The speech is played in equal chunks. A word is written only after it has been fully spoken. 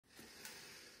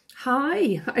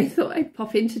Hi, I thought I'd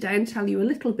pop in today and tell you a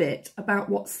little bit about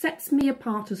what sets me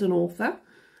apart as an author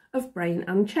of Brain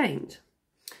Unchained.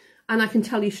 And I can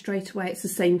tell you straight away it's the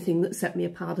same thing that set me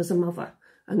apart as a mother,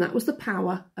 and that was the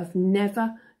power of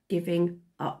never giving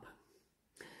up.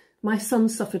 My son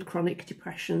suffered chronic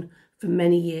depression for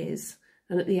many years,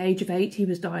 and at the age of 8 he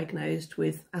was diagnosed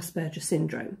with Asperger's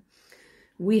syndrome.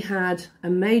 We had a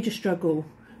major struggle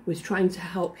with trying to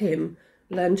help him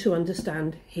learn to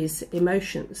understand his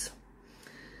emotions.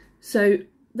 So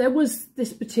there was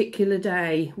this particular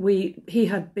day, he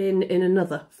had been in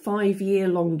another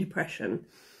 5-year-long depression,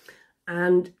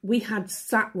 and we had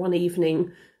sat one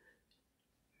evening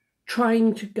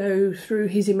trying to go through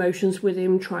his emotions with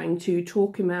him, trying to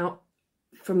talk him out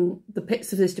from the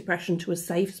pits of this depression to a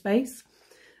safe space.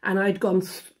 And I'd gone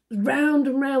round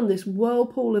and round this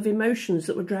whirlpool of emotions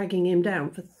that were dragging him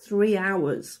down for 3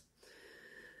 hours.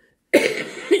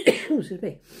 Excuse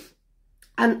me.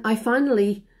 And I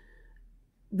finally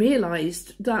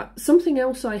realised that something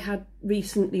else I had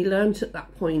recently learnt at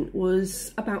that point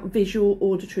was about visual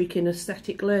auditory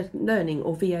kinesthetic learning,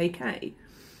 or VAK.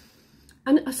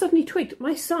 And I suddenly twigged,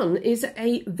 my son is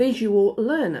a visual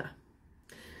learner.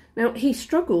 Now, he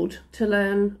struggled to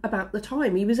learn about the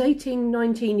time. He was 18,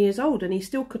 19 years old and he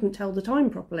still couldn't tell the time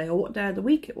properly or what day of the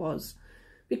week it was.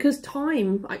 Because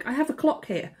time, like I have a clock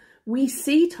here, we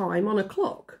see time on a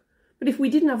clock. But if we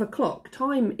didn't have a clock,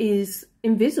 time is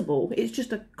invisible. It's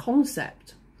just a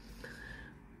concept.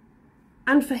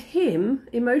 And for him,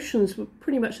 emotions were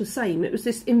pretty much the same. It was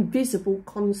this invisible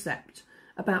concept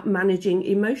about managing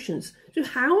emotions. So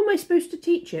how am I supposed to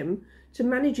teach him to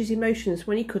manage his emotions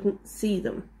when he couldn't see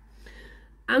them?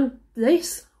 And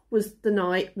this was the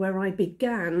night where I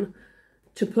began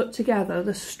to put together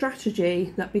the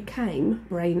strategy that became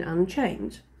Brain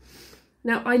Unchained.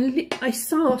 Now, I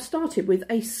started with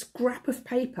a scrap of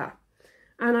paper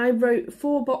and I wrote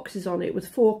 4 boxes on it with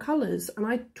 4 colours, and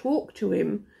I talked to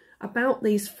him about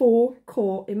these 4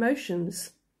 core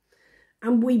emotions.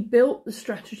 And we built the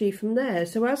strategy from there.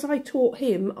 So as I taught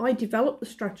him, I developed the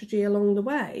strategy along the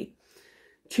way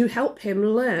to help him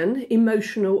learn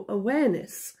emotional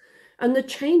awareness. And the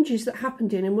changes that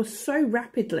happened in him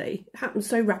happened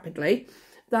so rapidly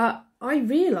that I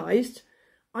realised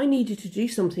I needed to do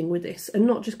something with this and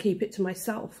not just keep it to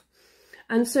myself.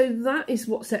 And so that is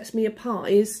what sets me apart,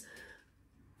 is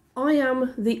I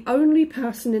am the only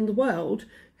person in the world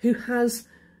who has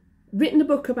written a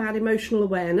book about emotional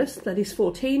awareness that is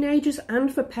for teenagers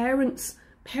and for parents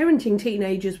parenting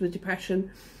teenagers with depression.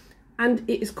 And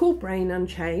it is called Brain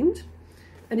Unchained,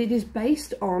 and it is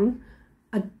based on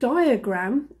a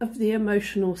diagram of the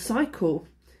emotional cycle.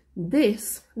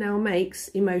 This now makes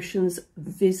emotions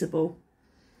visible.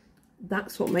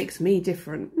 That's what makes me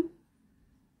different.